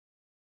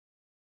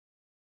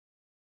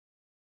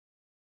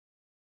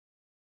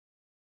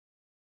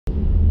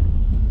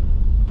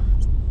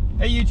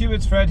Hey YouTube,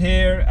 it's Fred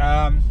here.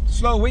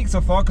 Slow week so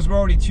far because we're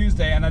already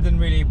Tuesday and I didn't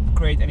really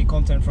create any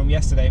content from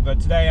yesterday, but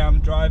today I'm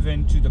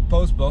driving to the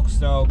post box.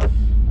 So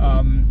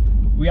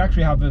we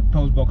actually have a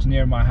post box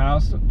near my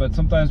house, but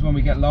sometimes when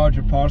we get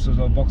larger parcels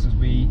or boxes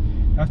we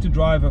have to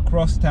drive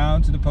across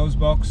town to the post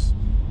box,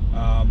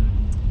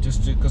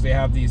 just because they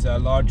have these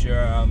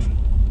larger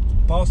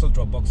parcel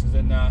drop boxes.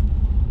 And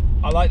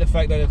I like the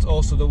fact that it's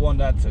also the one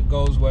that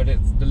goes where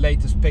it's the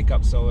latest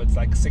pickup, so it's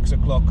like 6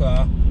 o'clock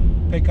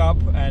pickup,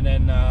 and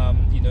then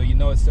you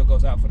know it still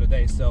goes out for the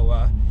day.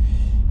 So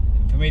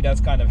for me that's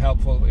kind of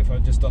helpful. If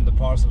I've just done the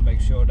parcels, make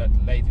sure that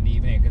late in the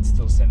evening I can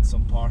still send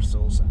some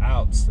parcels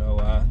out,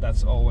 so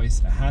that's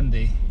always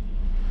handy.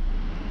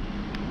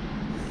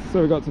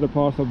 So we got to the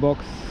parcel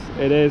box.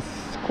 It is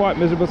quite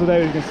miserable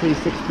today. You can see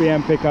 6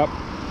 PM pickup,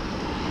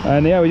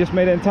 and yeah, we just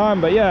made it in time.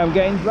 But yeah, I'm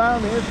getting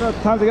drowned here, so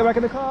time to get back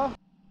in the car.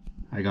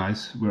 Hi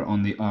guys, we're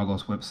on the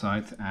Argos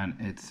website and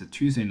it's a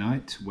Tuesday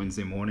night.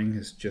 Wednesday morning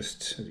is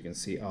just, as you can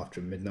see,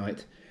 after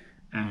midnight,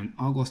 and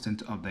Argos tend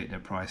to update their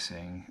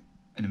pricing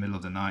in the middle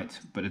of the night,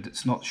 but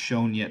it's not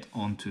shown yet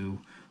onto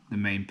the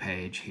main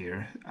page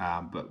here.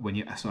 But when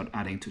you start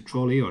adding to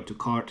trolley or to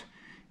cart,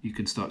 you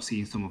can start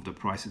seeing some of the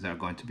prices that are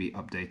going to be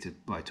updated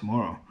by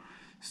tomorrow.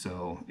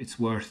 So it's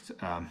worth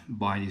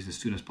buying these as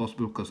soon as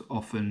possible, because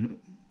often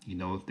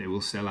they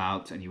will sell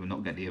out and you will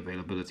not get the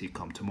availability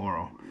come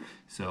tomorrow.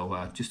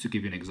 So just to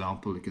give you an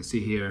example, you can see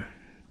here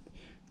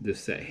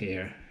this set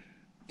here,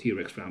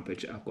 T-Rex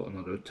Rampage. I've got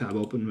another tab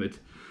open with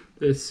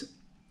this.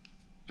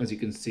 As you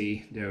can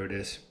see, there it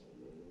is,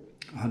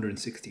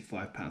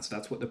 £165.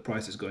 That's what the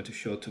price is going to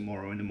show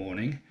tomorrow in the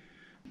morning.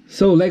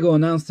 So Lego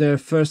announced their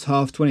first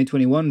half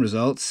 2021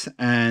 results,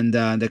 and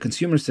their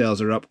consumer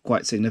sales are up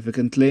quite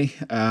significantly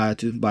by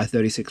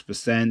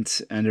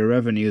 36%, and their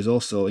revenues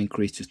also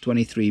increased to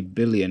 23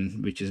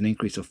 billion, which is an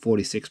increase of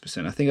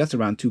 46%. I think that's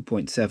around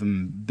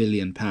 2.7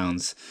 billion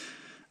pounds.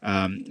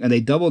 And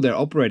they doubled their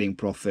operating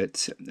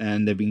profit,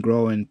 and they've been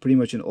growing pretty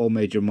much in all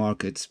major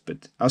markets.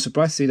 But I was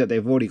surprised to see that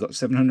they've already got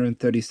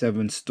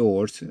 737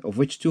 stores, of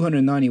which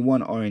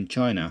 291 are in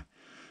China.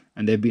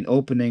 And they've been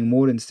opening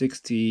more than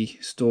 60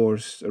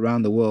 stores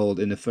around the world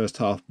in the first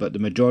half, but the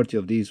majority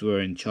of these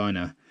were in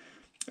China.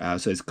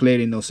 So it's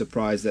clearly no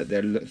surprise that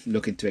they're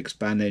looking to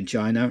expand in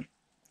China.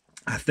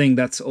 I think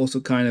that's also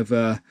kind of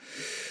the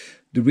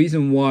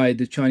reason why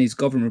the Chinese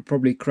government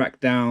probably cracked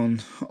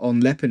down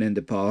on Lepin in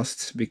the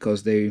past,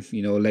 because they,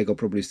 Lego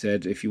probably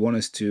said, if you want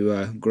us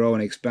to grow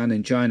and expand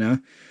in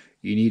China,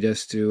 you need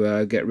us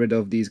to get rid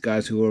of these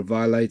guys who are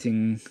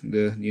violating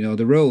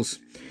the rules.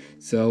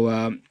 So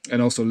and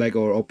also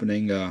Lego are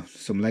opening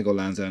some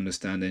Legolands, I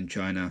understand, in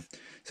China.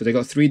 So they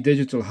got 3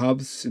 digital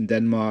hubs in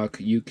Denmark,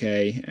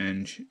 UK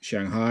and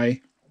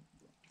Shanghai.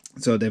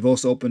 So they've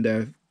also opened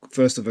their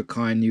first of a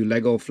kind new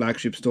Lego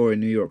flagship store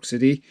in New York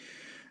City,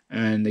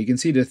 and you can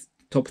see the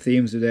top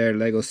themes are there: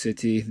 Lego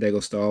City, Lego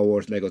Star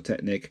Wars, Lego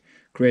Technic,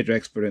 Creator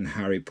Expert and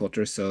Harry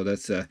Potter. So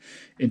that's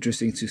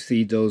interesting to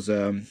see those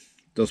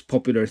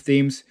popular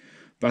themes.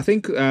 But I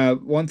think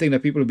one thing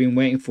that people have been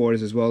waiting for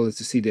is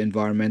to see the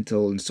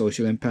environmental and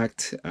social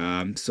impact.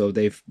 So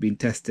they've been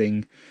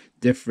testing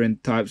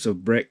different types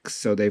of bricks.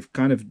 So they've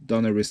kind of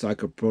done a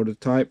recycled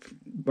prototype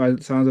by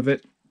the sounds of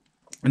it.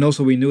 And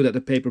also we knew that the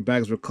paper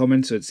bags were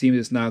coming. So it seems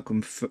it's now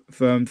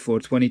confirmed for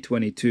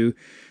 2022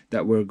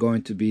 that we're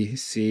going to be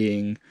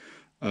seeing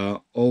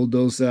all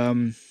those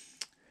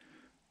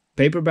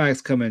paper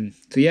bags coming.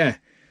 So yeah.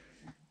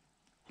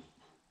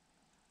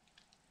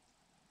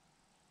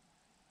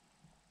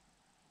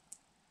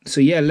 So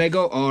yeah,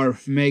 Lego are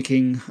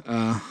making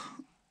a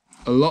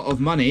lot of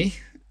money,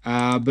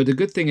 but the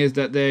good thing is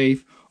that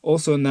they've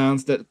also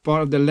announced that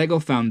part of the Lego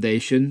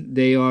Foundation,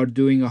 they are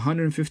doing a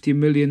 $150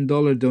 million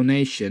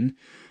donation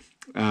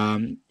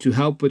to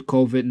help with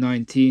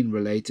COVID-19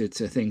 related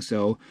things.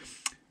 So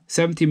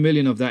 70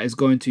 million of that is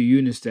going to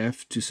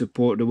UNICEF to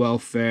support the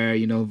welfare,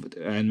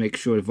 and make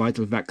sure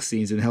vital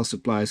vaccines and health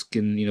supplies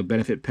can,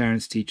 benefit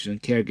parents, teachers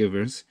and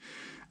caregivers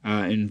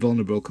in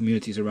vulnerable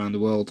communities around the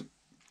world.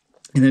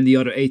 And then the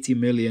other 80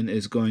 million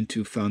is going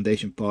to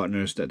foundation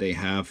partners that they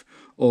have,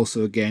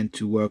 also again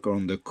to work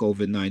on the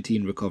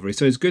COVID-19 recovery.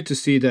 So it's good to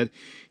see that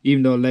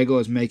even though Lego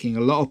is making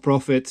a lot of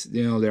profit,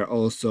 they're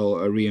also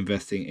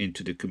reinvesting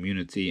into the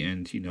community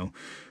and,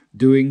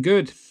 doing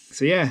good.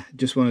 So yeah,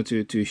 just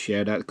wanted to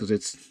share that, because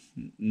it's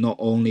not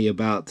only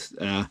about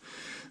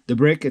the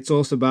brick, it's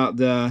also about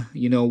the,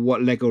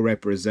 what Lego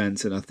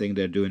represents. And I think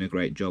they're doing a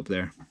great job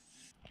there.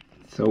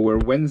 So we're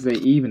Wednesday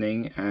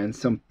evening and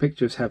some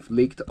pictures have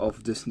leaked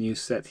of this new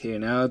set here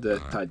now, the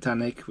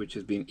Titanic, which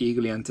has been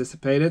eagerly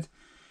anticipated.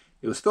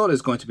 It was thought it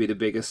was going to be the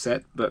biggest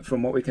set, but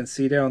from what we can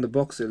see there on the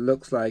box, it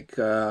looks like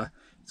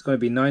it's going to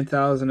be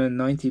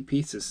 9,090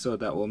 pieces, so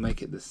that will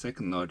make it the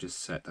second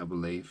largest set, I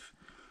believe.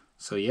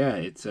 So yeah,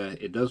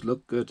 it does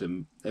look good,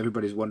 and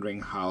everybody's wondering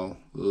how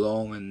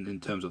long and in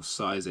terms of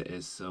size it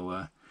is.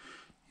 So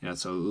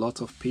it's a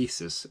lot of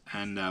pieces,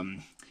 and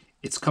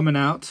it's coming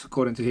out,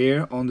 according to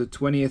here, on the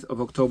 20th of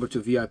October to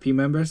VIP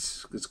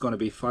members. It's going to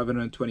be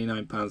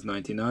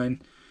 £529.99.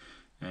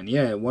 And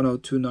yeah,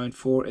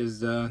 10294 is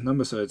the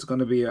number, so it's going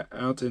to be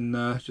out in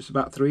just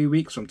about 3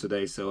 weeks from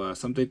today. So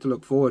something to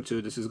look forward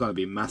to. This is going to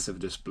be a massive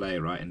display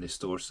right in this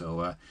store,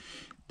 so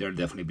they'll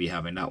definitely be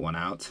having that one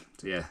out.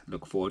 So yeah,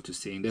 look forward to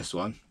seeing this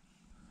one.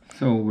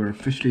 So we're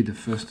officially the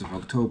 1st of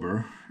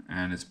October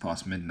and it's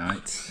past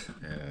midnight.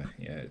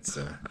 Yeah, it's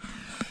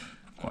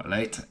quite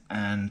late,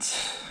 and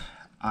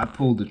I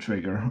pulled the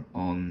trigger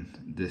on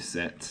this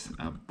set.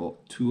 I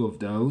bought 2 of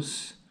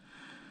those.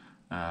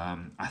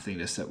 I think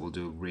this set will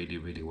do really,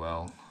 really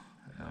well.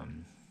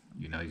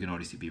 You know, you can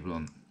already see people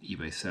on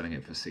eBay selling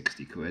it for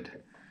 60 quid.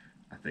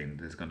 I think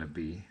there's going to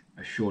be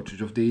a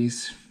shortage of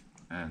these,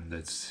 and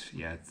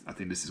I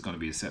think this is going to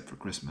be a set for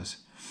Christmas.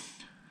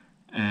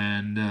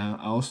 And I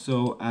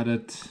also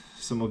added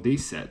some of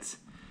these sets.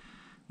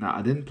 Now,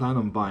 I didn't plan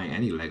on buying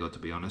any Lego, to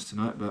be honest,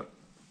 tonight, but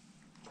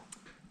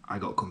I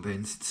got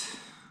convinced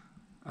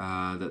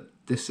that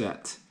this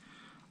set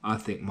I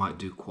think might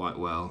do quite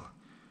well.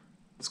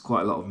 There's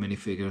quite a lot of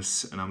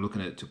minifigures, and I'm looking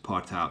at it to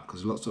part out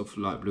because lots of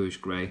light bluish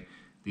grey.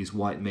 These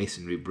white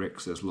masonry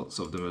bricks, there's lots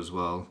of them as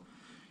well.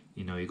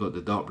 You know, you got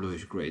the dark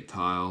bluish grey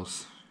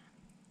tiles.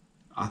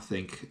 I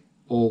think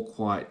all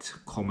quite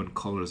common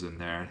colours in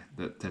there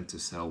that tend to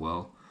sell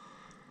well.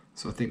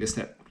 So I think this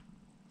set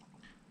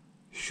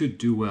should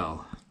do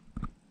well.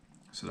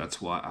 So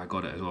that's why I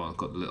got it as well. I've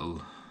got the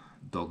little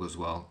dog as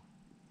well.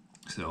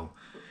 So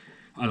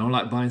I don't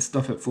like buying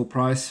stuff at full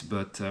price,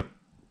 but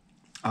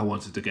I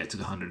wanted to get to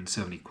the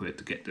 170 quid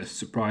to get this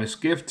surprise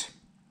gift,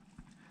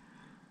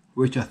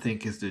 which I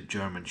think is the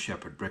German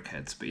Shepherd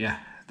brickheads. But yeah,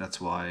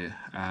 that's why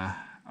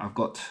I've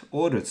got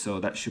ordered, so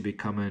that should be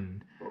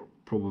coming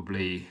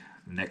probably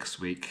next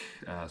week.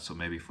 So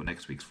maybe for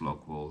next week's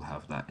vlog we'll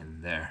have that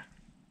in there.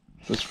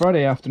 So it's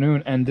Friday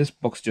afternoon and this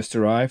box just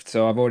arrived,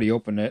 so I've already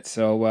opened it.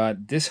 So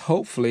this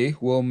hopefully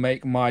will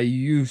make my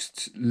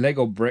used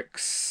Lego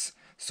bricks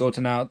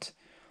sorting out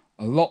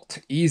a lot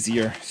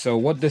easier. So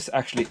what this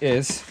actually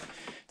is,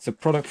 it's a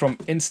product from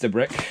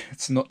Instabrick.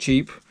 It's not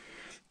cheap,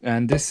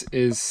 and this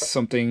is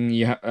something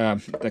you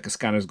have like a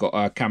scanner's got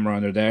a camera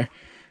under there.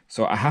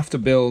 So I have to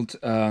build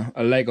a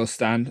Lego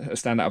stand, a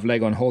stand out of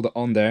Lego, and hold it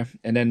on there,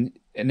 and then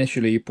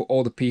initially you put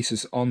all the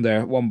pieces on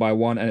there one by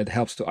one, and it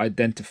helps to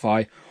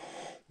identify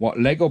what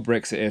Lego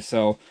bricks it is.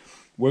 So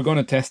we're going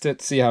to test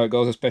it, see how it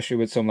goes, especially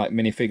with some like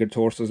minifigure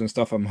torsos and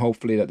stuff. I'm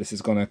hopefully that this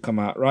is going to come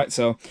out right.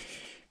 So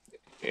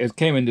it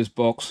came in this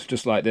box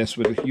just like this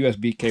with a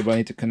USB cable I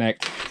need to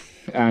connect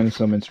and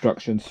some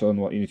instructions on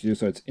what you need to do.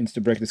 So it's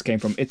Instabrick. This came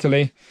from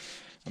Italy.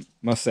 I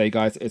must say,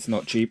 guys, it's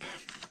not cheap.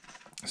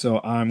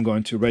 So I'm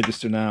going to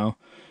register now.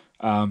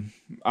 I'm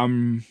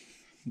going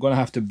to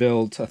have to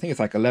build, I think it's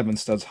like 11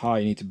 studs high.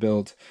 You need to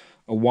build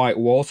a white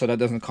wall, so that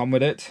doesn't come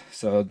with it.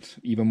 So it's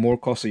even more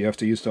cost, so you have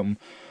to use some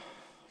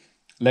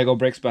Lego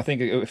bricks, but I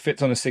think it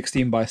fits on a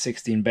 16 by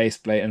 16 base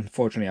plate.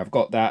 Unfortunately, I've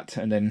got that,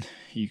 and then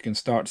you can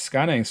start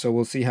scanning. So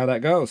we'll see how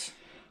that goes.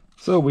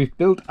 So we've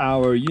built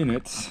our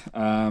units.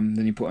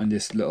 Then you put in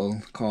this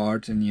little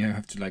card, and you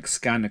have to like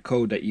scan the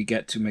code that you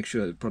get to make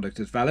sure that the product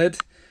is valid.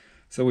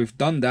 So we've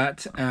done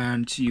that,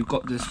 and you've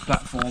got this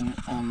platform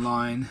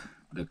online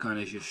that kind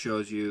of just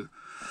shows you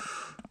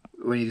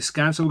when you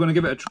scan. So we're going to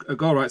give it a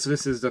go, right? So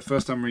this is the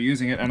first time we're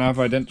using it, and I've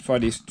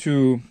identified these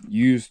 2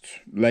 used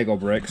Lego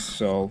bricks.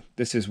 So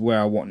this is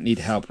where I need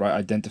help, right,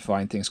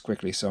 identifying things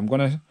quickly. So I'm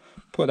going to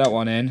put that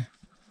one in.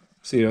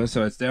 See,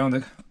 so it's there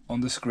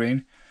on the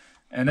screen,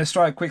 and let's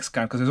try a quick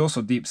scan because there's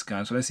also deep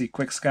scan. So let's see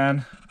quick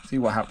scan, see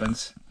what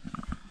happens.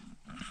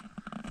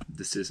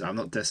 This is, I've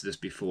not tested this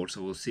before,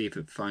 so we'll see if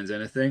it finds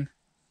anything.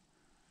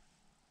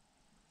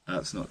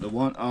 That's not the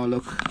one. Oh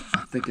look,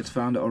 I think it's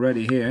found it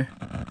already here.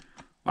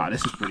 Wow,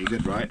 this is pretty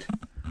good, right?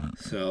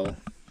 So,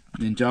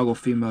 Ninjago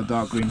female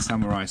dark green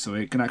samurai. So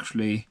it can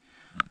actually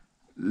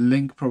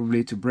link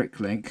probably to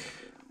bricklink.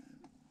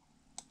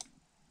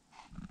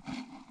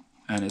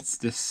 And it's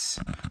this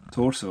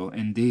torso,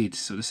 indeed.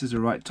 So this is the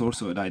right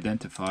torso it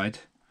identified.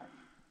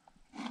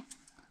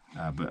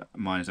 But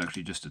mine is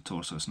actually just the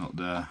torso, it's not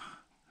the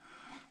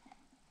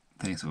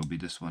thing, so it'll be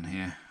this one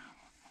here.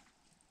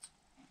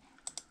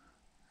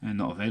 And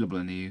not available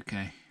in the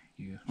UK.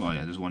 Well,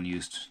 yeah, there's one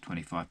used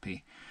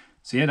 25p.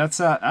 So yeah,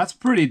 that's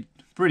pretty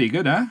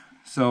good, huh?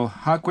 So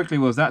how quickly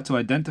was that to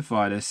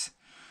identify this?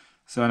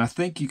 So, and I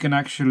think you can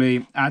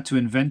actually add to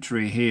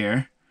inventory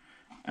here,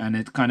 and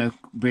it kind of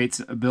builds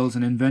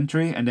an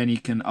inventory, and then you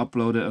can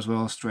upload it as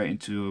well straight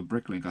into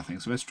bricklink, I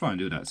think. So let's try and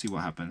do that, see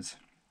what happens.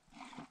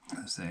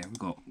 Let's say we've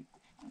got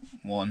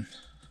one.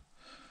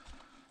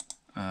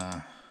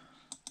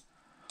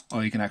 Oh,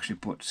 you can actually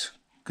put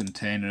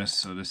containers.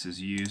 So this is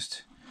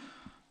used.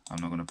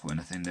 I'm not going to put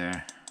anything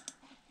there.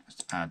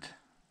 Just add.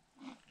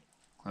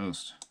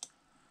 Closed.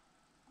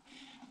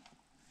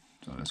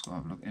 So let's go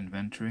have a look.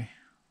 Inventory.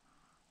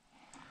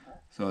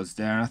 So it's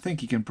there. I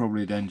think you can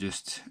probably then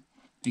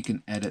you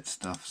can edit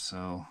stuff.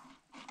 So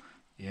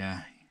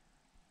yeah,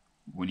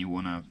 when you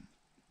want to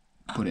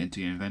put it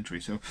into your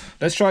inventory. So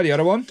let's try the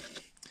other one.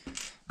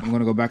 I'm going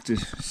to go back to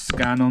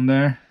scan on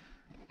there.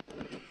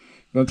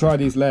 I'm going to try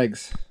these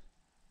legs.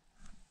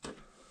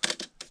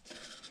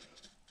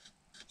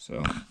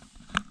 So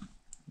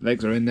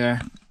legs are in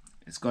there.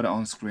 It's got it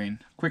on screen.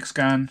 Quick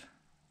scan.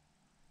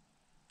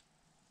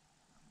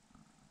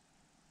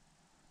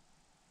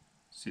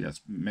 See, that's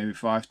maybe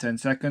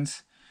 5-10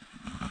 seconds.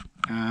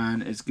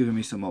 And it's giving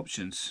me some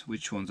options.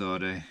 Which ones are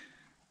they?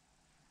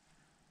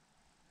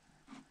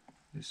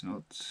 It's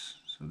not.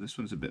 So this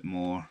one's a bit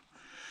more.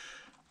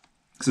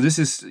 So this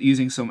is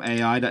using some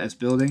AI that it's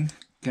building.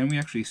 Can we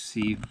actually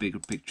see bigger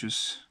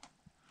pictures?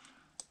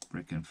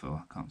 Brick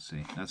info, I can't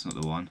see. That's not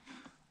the one.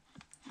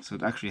 So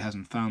it actually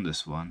hasn't found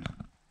this one.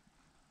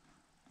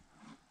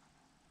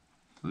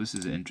 So this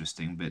is an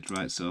interesting bit,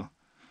 right? So,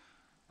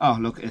 oh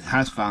look, it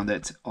has found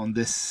it on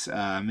this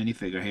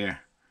minifigure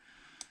here.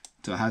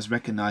 So it has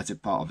recognized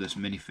it part of this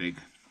minifig.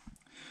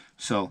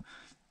 So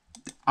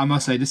I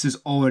must say, this is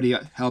already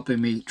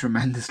helping me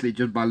tremendously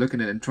just by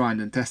looking at it and trying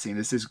and testing.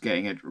 This is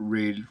getting it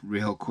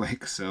real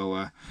quick.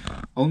 So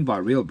owned by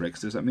Real Bricks,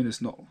 does that mean it's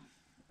not?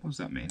 What does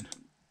that mean?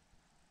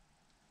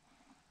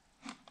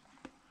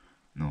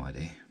 No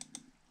idea.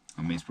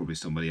 That means probably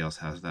somebody else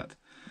has that.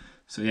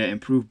 So yeah,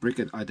 improved brick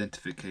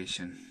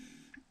identification.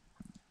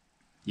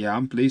 Yeah,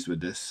 I'm pleased with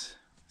this.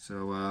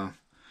 So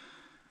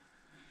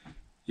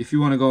if you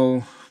want to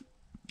go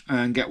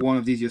and get one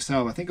of these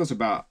yourself, I think it was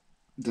about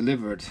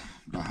delivered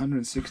about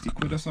 160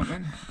 quid or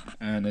something,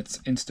 and it's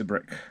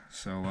Instabrick.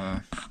 So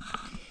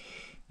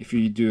if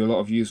you do a lot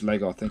of used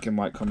Lego, I think it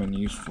might come in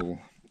useful.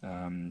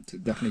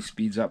 It definitely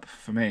speeds up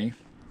for me.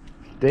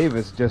 Dave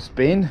has just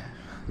been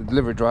the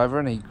delivery driver,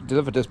 and he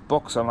delivered this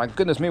box. I'm like,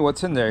 goodness me,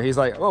 what's in there? He's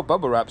like, oh,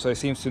 bubble wrap. So he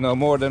seems to know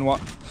more than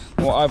what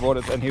I've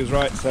ordered, and he was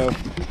right. So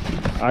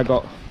I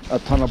got a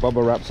ton of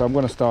bubble wrap, so I'm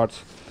going to start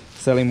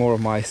selling more of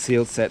my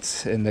sealed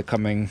sets in the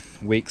coming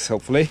weeks,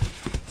 hopefully.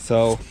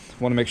 So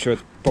want to make sure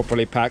it's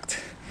properly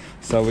packed.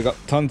 So we got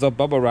tons of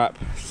bubble wrap.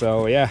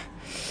 So yeah,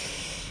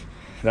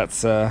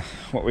 that's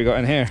what we got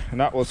in here, and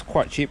that was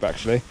quite cheap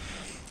actually.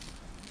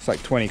 It's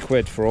like 20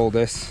 quid for all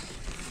this,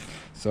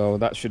 so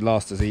that should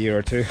last us a year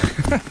or two.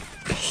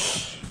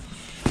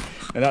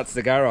 And that's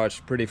the garage,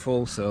 pretty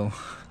full, so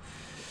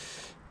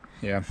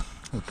yeah,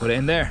 we'll put it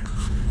in there.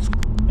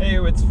 Hey,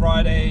 it's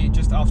Friday,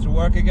 just after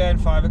work again,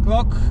 5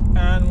 o'clock,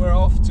 and we're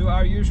off to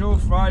our usual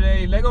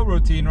Friday Lego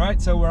routine,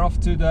 right? So we're off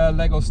to the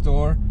Lego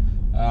store.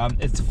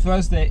 It's the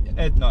first day,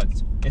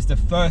 it's the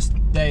first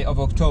day of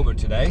October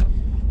today,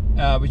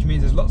 which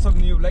means there's lots of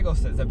new Lego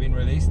sets that have been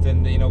released,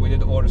 and you know, we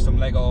did order some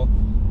Lego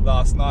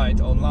last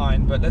night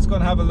online, but let's go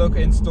and have a look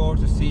in store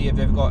to see if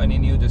they've got any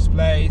new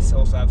displays.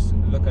 Also have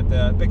a look at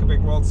the Pick a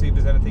Brick World, see if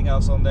there's anything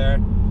else on there.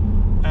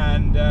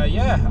 And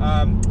yeah,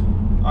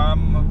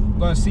 I'm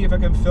going to see if I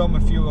can film a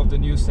few of the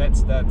new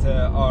sets that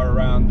are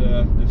around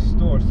the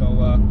store,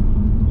 so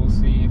we'll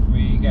see if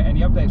we get any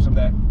updates from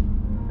there.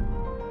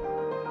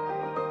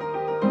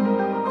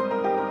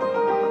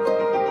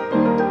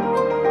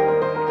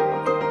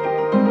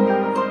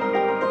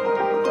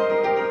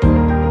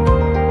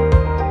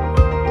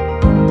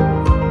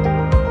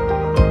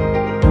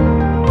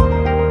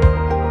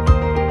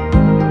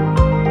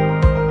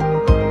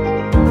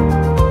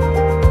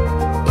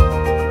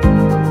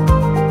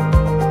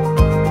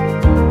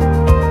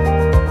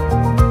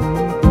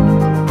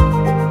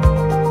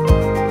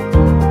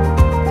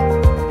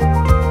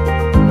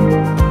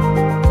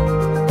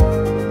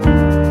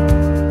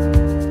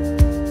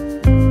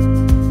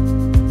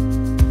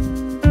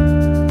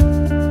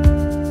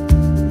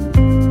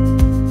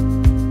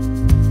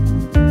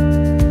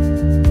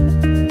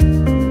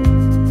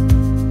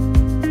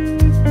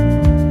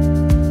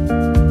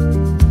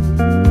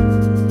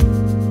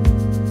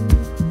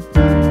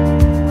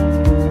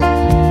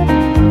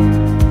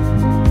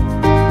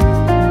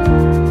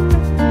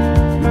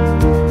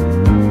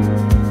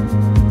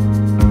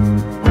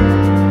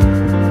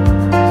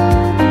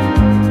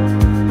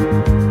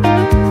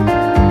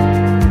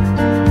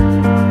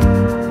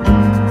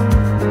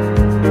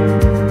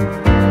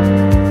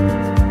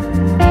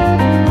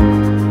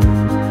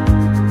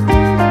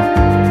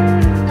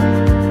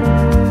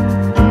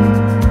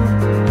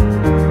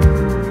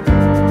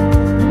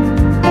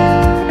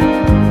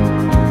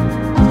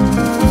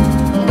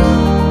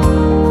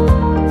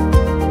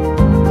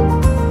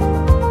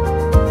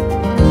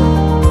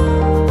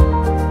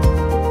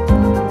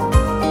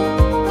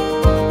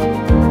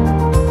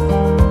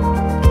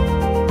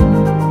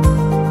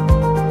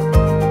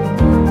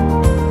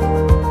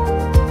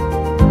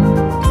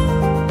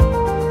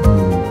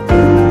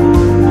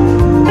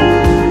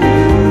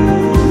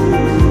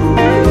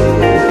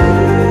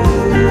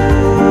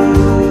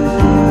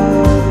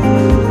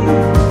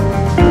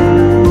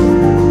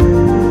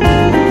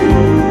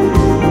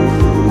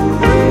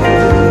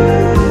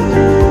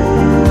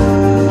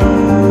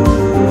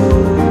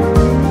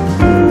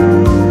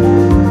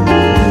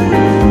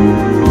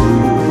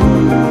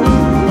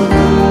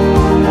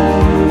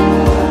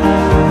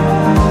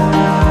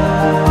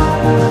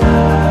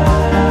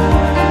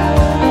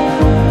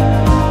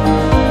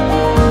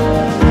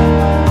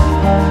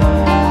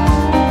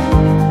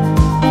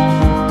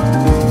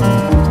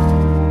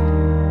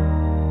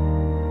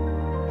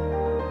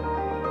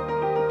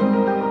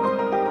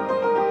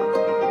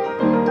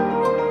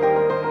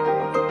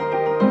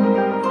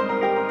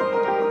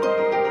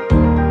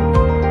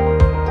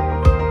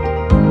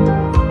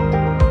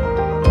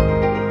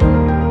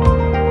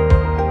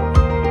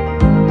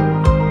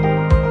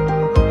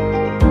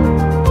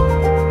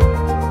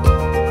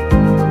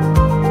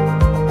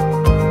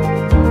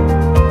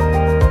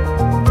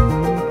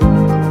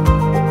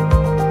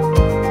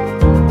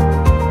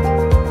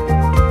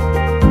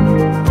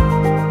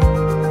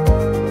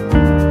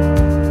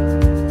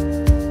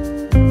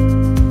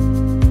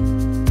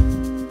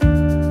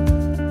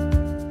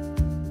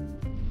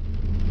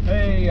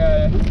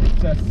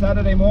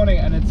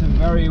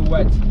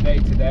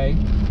 today.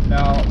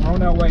 Now we're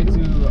on our way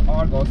to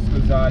Argos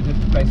because I did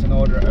place an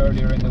order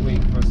earlier in the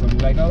week for some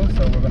Lego,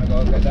 so we're going to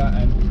go get that,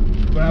 and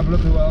we're going to have a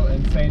look as well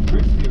in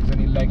Sainsbury's, see if there's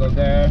any Lego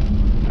there,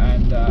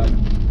 and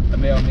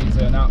Emil needs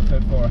an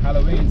outfit for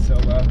Halloween, so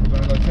we're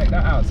going to go check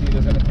that out, see if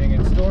there's anything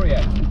in store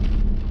yet.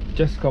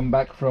 Just come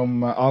back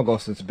from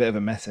Argos. It's a bit of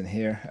a mess in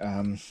here.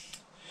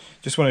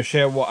 Just want to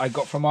share what I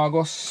got from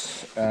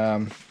Argos.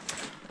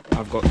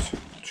 I've got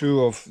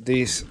 2 of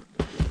these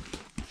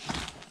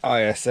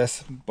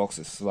ISS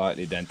boxes,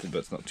 slightly dented, but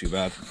it's not too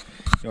bad.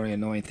 The only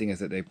annoying thing is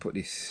that they put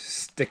these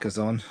stickers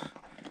on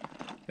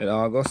at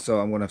Argos, so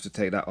I'm going to have to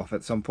take that off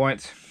at some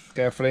point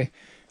carefully.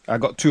 I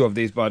got 2 of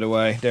these, by the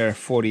way. They're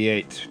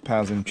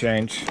 £48 and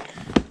change,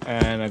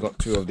 and I got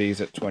 2 of these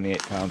at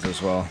 £28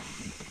 as well.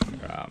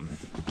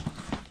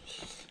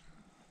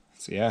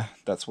 So yeah,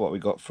 that's what we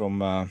got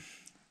from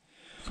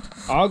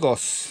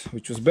Argos,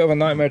 which was a bit of a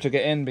nightmare to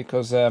get in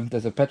because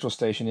there's a petrol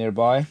station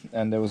nearby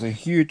and there was a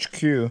huge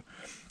queue,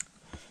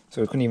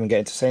 so we couldn't even get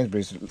into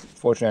Sainsbury's.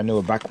 Fortunately, I knew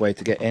a back way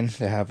to get in.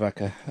 They have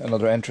like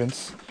another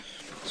entrance,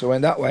 so I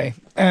went that way.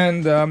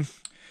 And I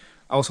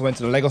also went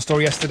to the Lego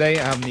store yesterday.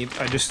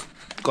 I just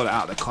got it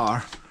out of the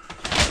car.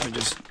 Let me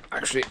just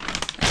actually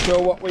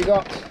show what we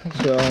got.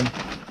 So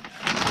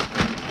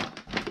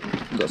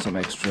we got some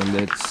extra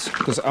lids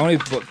because I only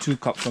bought 2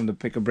 cups from the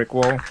pick a brick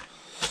wall,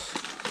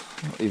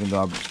 even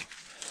though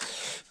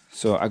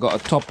so I got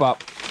a top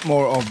up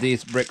more of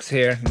these bricks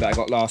here that I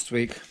got last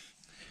week.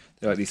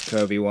 They're like these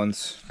curvy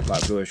ones,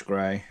 like bluish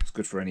grey. It's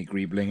good for any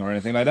greebling or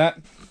anything like that.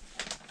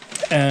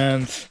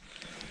 And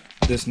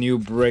this new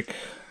brick,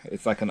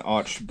 it's like an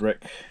arched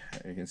brick,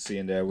 you can see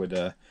in there with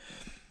a,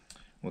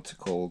 what's it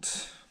called,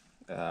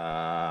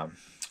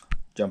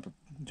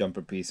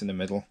 jumper piece in the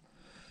middle.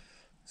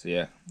 So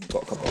yeah,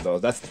 got a couple of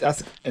those.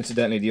 That's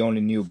incidentally the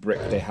only new brick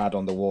they had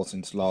on the wall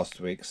since last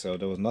week, so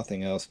there was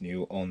nothing else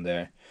new on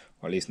there,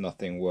 or at least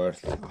nothing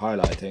worth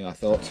highlighting, I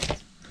thought.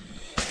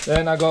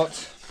 Then I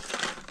got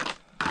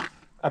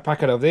a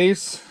packet of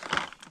these.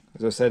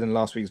 As I said in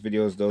last week's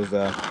videos, those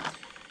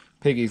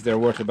piggies, they're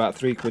worth about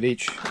 £3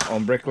 each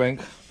on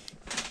Bricklink.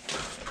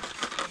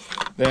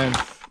 Then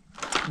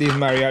these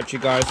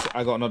mariachi guys,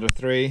 I got another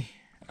 3.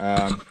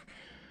 I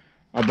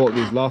bought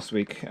these last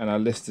week and I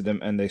listed them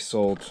and they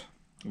sold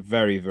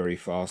very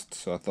fast,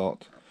 so I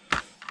thought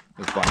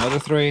let's buy another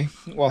 3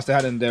 whilst they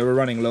had them. They were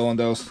running low on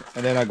those.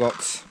 And then I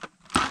got,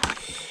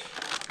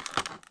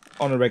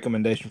 on a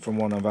recommendation from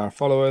one of our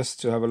followers,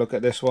 to have a look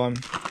at this one,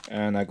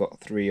 and I got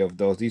 3 of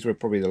those. These were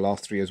probably the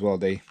last 3 as well.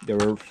 They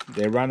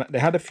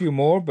had a few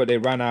more, but they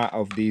ran out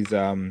of these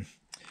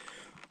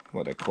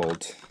what they're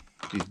called,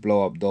 these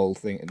blow up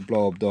dogs,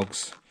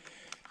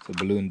 so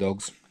balloon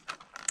dogs.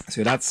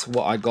 So that's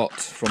what I got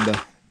from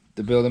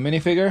the build a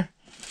minifigure.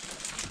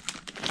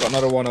 Got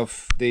another one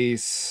of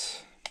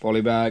these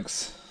poly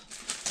bags.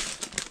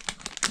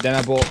 Then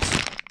I bought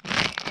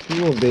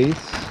 2 of these.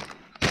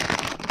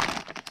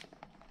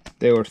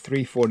 They were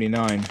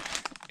 £3.49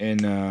 in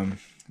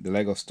the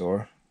Lego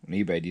store. On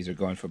eBay, these are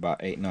going for about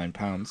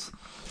 £8-9.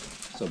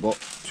 So I bought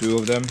 2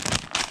 of them.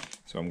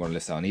 So I'm going to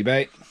list that on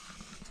eBay.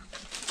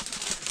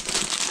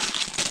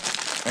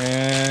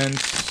 And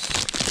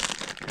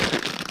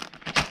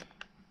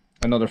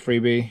another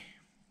freebie,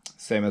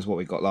 same as what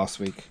we got last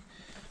week.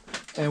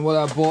 And what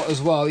I bought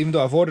as well, even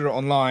though I've ordered it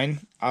online,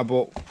 I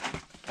bought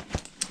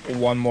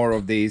 1 more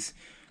of these.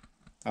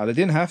 They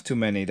didn't have too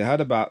many. They had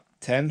about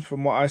 10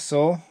 from what I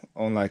saw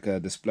on like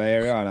a display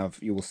area, and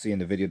you will see in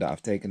the video that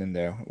I've taken in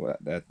there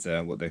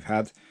that what they've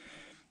had.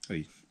 So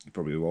you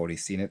probably have already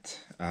seen it.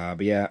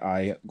 But yeah,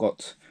 I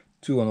got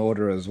 2 on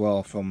order as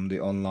well from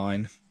the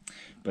online.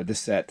 But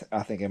this set,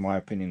 I think in my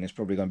opinion, is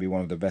probably going to be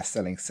one of the best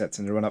selling sets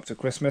in the run up to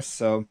Christmas.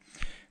 So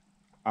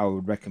I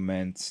would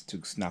recommend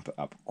to snap it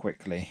up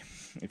quickly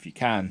if you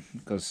can,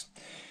 because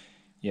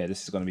yeah,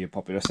 this is going to be a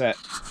popular set.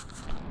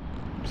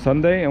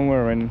 Sunday, and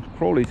we're in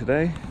Crawley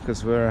today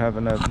because we're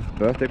having a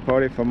birthday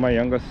party for my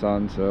younger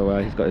son. So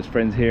he's got his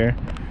friends here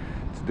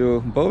to do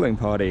a bowling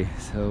party.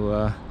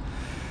 So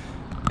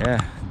yeah,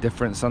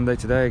 different Sunday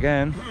today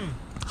again.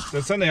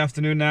 So Sunday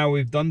afternoon now,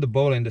 we've done the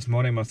bowling this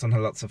morning. My son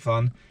had lots of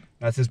fun.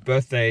 That's his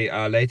birthday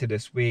later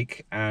this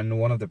week, and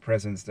one of the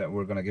presents that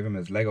we're going to give him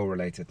is Lego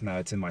related. Now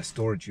it's in my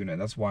storage unit.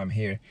 That's why I'm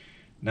here.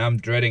 Now I'm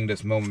dreading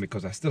this moment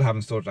because I still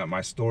haven't sorted out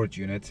my storage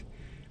unit,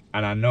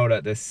 and I know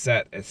that this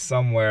set is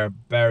somewhere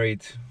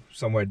buried,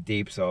 somewhere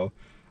deep, so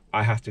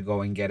I have to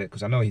go and get it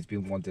because I know he's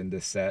been wanting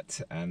this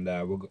set, and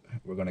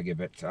we're going to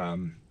give it to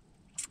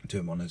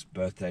him on his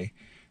birthday.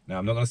 Now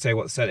I'm not going to say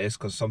what set it is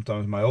because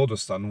sometimes my older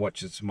son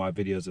watches my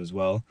videos as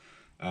well,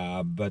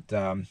 but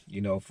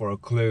you know, for a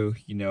clue,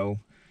 you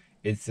know,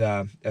 it's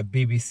a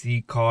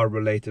BBC car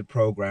related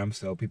program,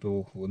 so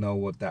people will know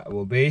what that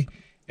will be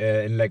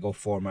in Lego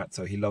format.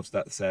 So he loves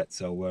that set,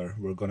 so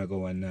we're gonna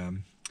go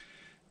and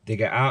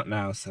dig it out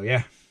now. So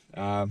yeah,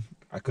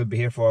 I could be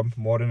here for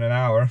more than an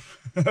hour.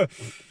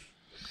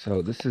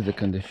 So this is the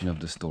condition of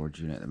the storage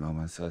unit at the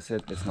moment. So I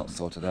said it's not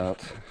sorted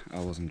out.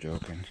 I wasn't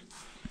joking.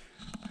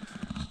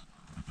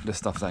 The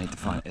stuff that I need to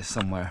find is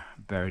somewhere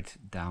buried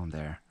down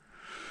there.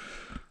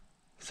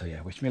 So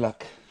yeah, wish me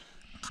luck.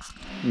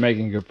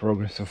 Making good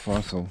progress so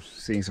far, so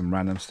seeing some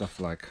random stuff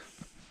like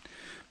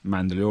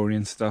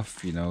Mandalorian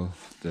stuff, you know,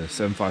 the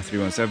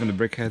 75317,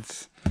 the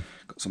brickheads.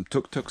 Got some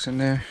tuk-tuks in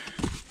there.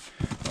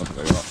 Also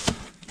got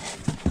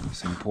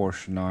some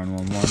Porsche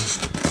 911,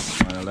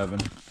 911.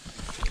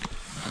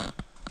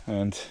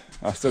 And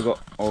I've still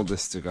got all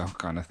this to go,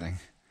 kind of thing.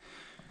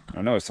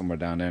 I know it's somewhere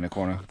down there in the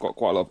corner. I've got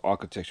quite a lot of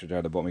architecture there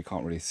at the bottom you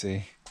can't really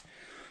see.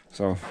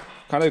 So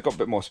kind of got a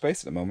bit more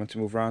space at the moment to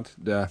move around.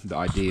 The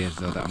idea is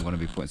though that I'm going to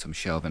be putting some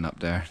shelving up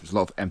there. There's a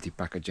lot of empty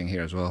packaging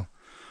here as well.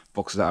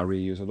 Boxes that I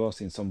reuse. Although I've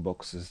seen some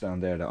boxes down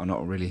there that are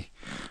not really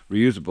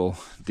reusable.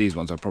 These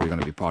ones are probably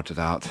going to be parted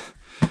out,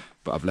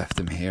 but I've left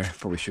them here.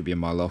 Probably should be in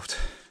my loft.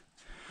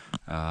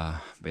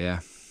 But yeah,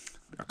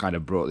 I kind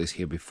of brought this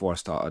here before I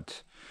started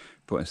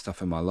putting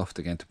stuff in my loft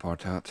again to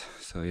part out.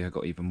 So yeah, I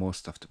got even more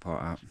stuff to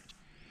part out.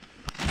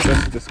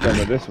 Just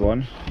discovered this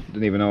one.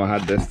 Didn't even know I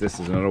had this. This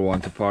is another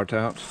one to part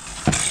out.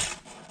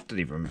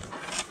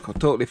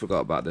 Totally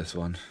forgot about this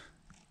one.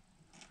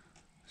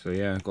 So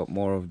yeah, got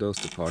more of those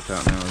to part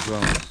out now as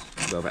well.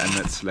 We have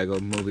Emmett's Lego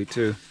Movie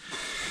 2.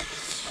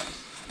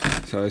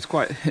 So it's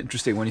quite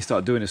interesting when you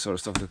start doing this sort of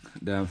stuff.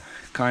 The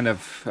kind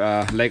of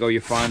Lego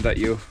you find that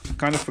you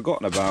kind of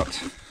forgotten about.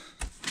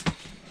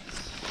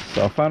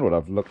 So I found what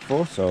I've looked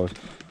for. So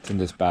it's in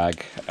this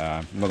bag.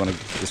 I'm not going to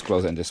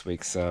disclose it in this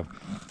week's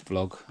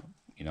vlog.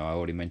 You know, I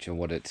already mentioned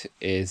what it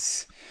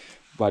is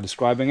by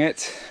describing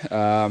it.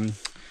 I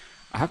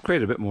have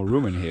created a bit more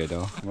room in here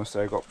though. I must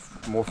say I got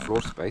more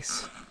floor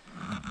space.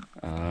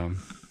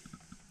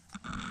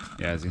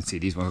 Yeah, as you can see,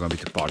 these ones are going to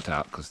be to part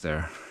out because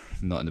they're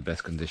not in the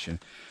best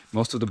condition.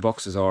 Most of the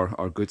boxes are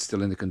good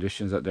still in the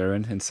conditions that they're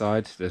in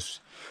inside. There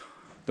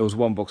was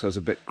one box that was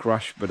a bit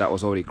crushed, but that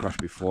was already crushed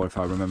before if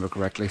I remember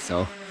correctly,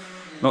 so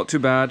not too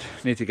bad.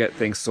 Need to get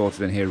things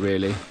sorted in here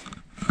really.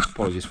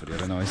 Apologies for the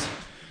other noise.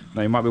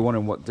 Now you might be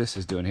wondering what this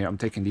is doing here. I'm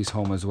taking these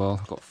home as well.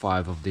 I've got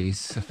 5 of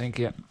these, I think,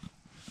 yeah.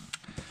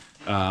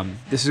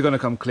 This is going to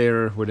come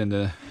clearer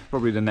within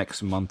probably the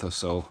next month or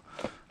so.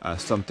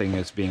 Something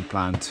is being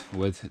planned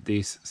with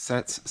these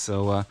sets,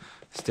 so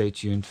stay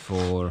tuned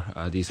for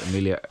these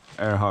Amelia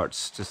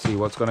Earharts to see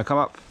what's going to come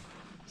up.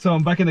 So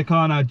I'm back in the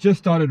car now. Just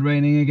started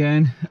raining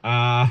again.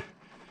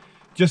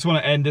 Just want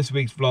to end this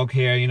week's vlog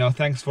here. You know,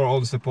 thanks for all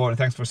the support and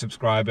thanks for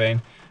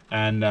subscribing.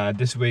 And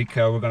this week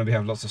we're going to be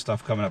having lots of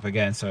stuff coming up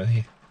again. So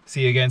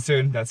see you again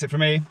soon. That's it for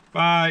me.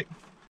 Bye.